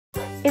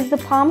Is the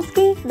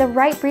Pomsky the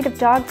right breed of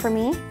dog for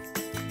me?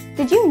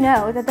 Did you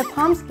know that the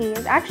Pomsky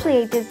is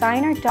actually a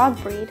designer dog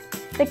breed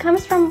that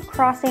comes from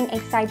crossing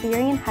a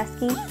Siberian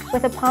Husky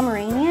with a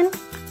Pomeranian?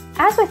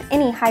 As with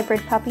any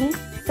hybrid puppy,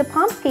 the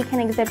Pomsky can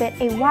exhibit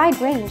a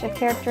wide range of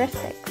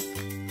characteristics.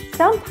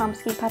 Some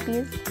Pomsky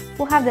puppies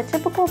will have the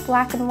typical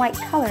black and white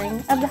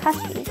coloring of the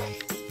Husky,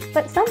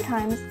 but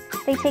sometimes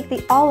they take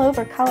the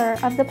all-over color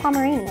of the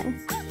Pomeranian.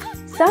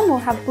 Some will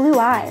have blue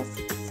eyes,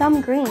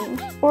 some green,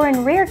 or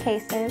in rare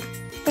cases,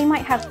 they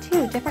might have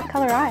 2 different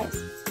color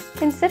eyes.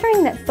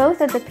 Considering that both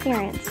of the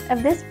parents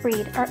of this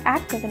breed are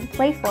active and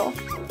playful,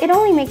 it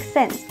only makes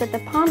sense that the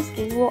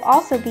Pomsky will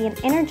also be an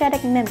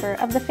energetic member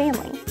of the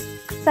family.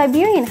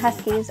 Siberian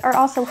Huskies are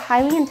also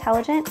highly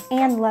intelligent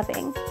and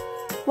loving,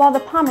 while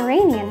the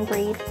Pomeranian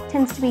breed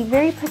tends to be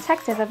very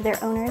protective of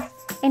their owners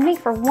and make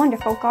for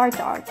wonderful guard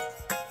dogs.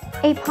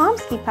 A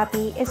Pomsky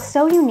puppy is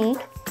so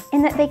unique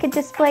in that they could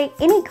display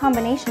any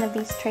combination of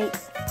these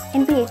traits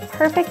and be a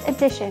perfect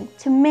addition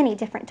to many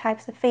different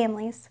types of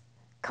families.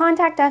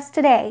 Contact us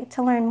today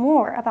to learn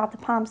more about the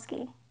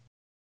Pomsky.